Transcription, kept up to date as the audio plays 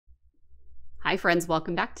Hi friends,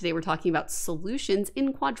 welcome back. Today we're talking about solutions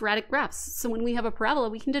in quadratic graphs. So when we have a parabola,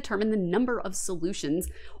 we can determine the number of solutions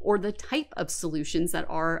or the type of solutions that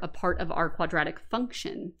are a part of our quadratic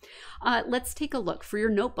function. Let's take a look. For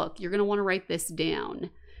your notebook, you're going to want to write this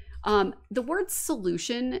down. The words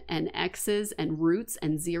solution and x's and roots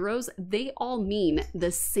and zeros, they all mean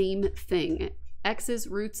the same thing. X's,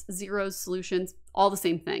 roots, zeros, solutions, all the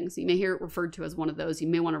same thing. So you may hear it referred to as one of those. You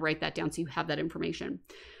may want to write that down so you have that information.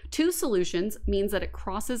 Two solutions means that it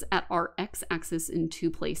crosses at our x-axis in two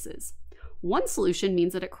places. One solution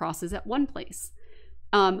means that it crosses at one place.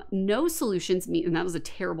 No solutions mean, and that was a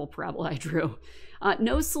terrible parabola I drew.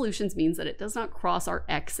 No solutions means that it does not cross our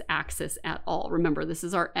x-axis at all. Remember, this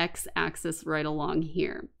is our x-axis right along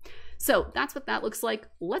here. So that's what that looks like.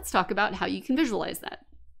 Let's talk about how you can visualize that.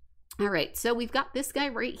 All right, so we've got this guy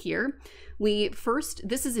right here.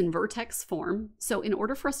 This is in vertex form. So in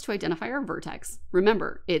order for us to identify our vertex,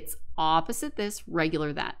 remember, it's opposite this,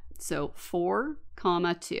 regular that. So 4,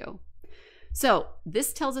 2. So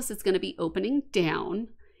this tells us it's going to be opening down,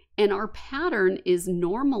 and our pattern is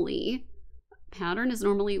normally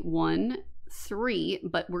 1, 3,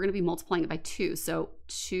 but we're going to be multiplying it by 2. So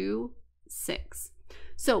 2, 6.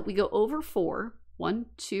 So we go over 4, 1,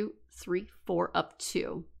 2, 3, 4, up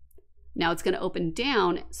 2. Now it's going to open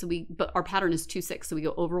down, but our pattern is 2, 6. So we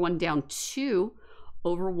go over 1, down 2,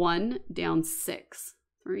 over 1, down 6,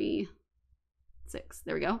 3, 6.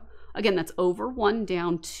 There we go. Again, that's over 1,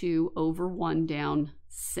 down 2, over 1, down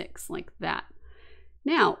 6, like that.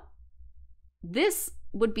 Now, this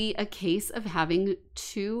would be a case of having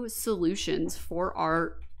two solutions for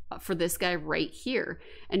this guy right here.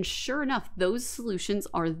 And sure enough, those solutions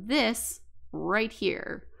are this right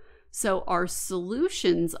here. So our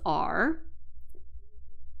solutions are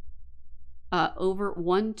over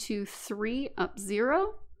 1, 2, 3, up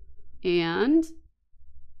 0, and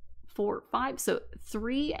 4, 5. So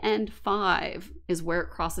 3 and 5 is where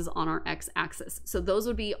it crosses on our x-axis. So those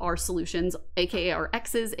would be our solutions, aka our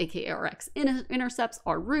x's, aka our x-intercepts,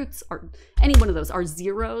 our roots, any one of those, our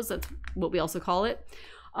zeros, that's what we also call it.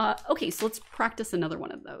 Okay, so let's practice another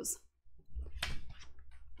one of those.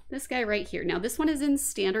 This guy right here. Now this one is in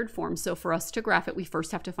standard form, so for us to graph it, we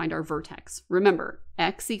first have to find our vertex. Remember,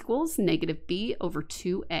 x equals negative b over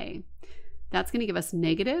 2a. That's going to give us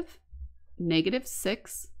negative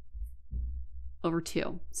 6 over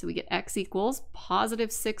 2. So we get x equals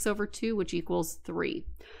positive 6 over 2, which equals 3.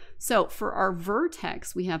 So for our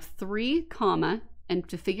vertex, we have 3, and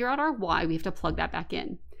to figure out our y, we have to plug that back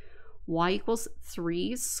in. Y equals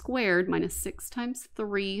 3 squared minus 6 times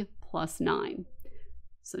 3 plus 9.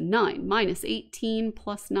 So 9 minus 18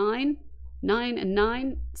 plus 9, 9 and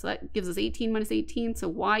 9, so that gives us 18 minus 18, so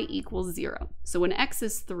y equals 0. So when x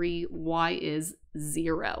is 3, y is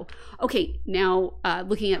 0. Okay, now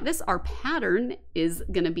looking at this, our pattern is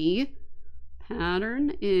going to be,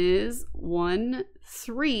 1,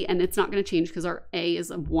 3, and it's not going to change because our a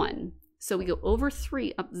is a 1. So we go over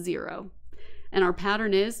 3, up 0. And our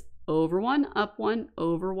pattern is over 1, up 1,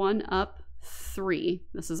 over 1, up 3.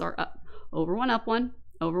 This is our up. Over 1, up 1.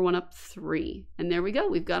 Over 1, up 3. And there we go.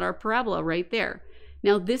 We've got our parabola right there.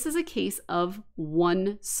 Now this is a case of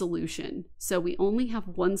one solution. So we only have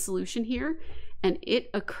one solution here, and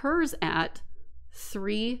it occurs at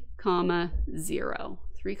 3, 0.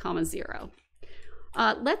 3, 0.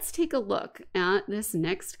 Let's take a look at this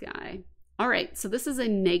next guy. All right, so this is a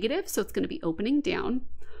negative, so it's going to be opening down.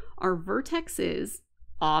 Our vertex is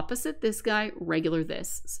opposite this guy, regular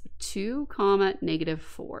this. So 2, negative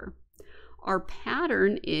 4. Our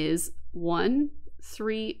pattern is 1,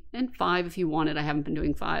 3, and 5 if you wanted. I haven't been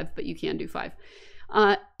doing 5, but you can do 5.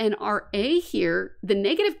 And our A here, the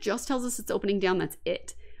negative just tells us it's opening down, that's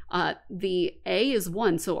it. The A is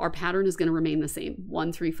 1, so our pattern is going to remain the same,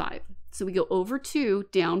 1, 3, 5. So we go over 2,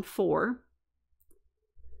 down 4,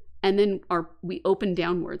 and then we open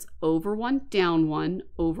downwards, over 1, down 1,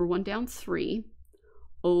 over 1, down 3,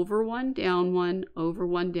 over 1, down 1, over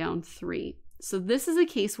 1, down 3. So this is a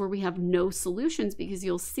case where we have no solutions because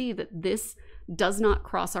you'll see that this does not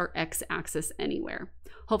cross our x-axis anywhere.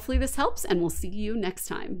 Hopefully this helps, and we'll see you next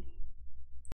time.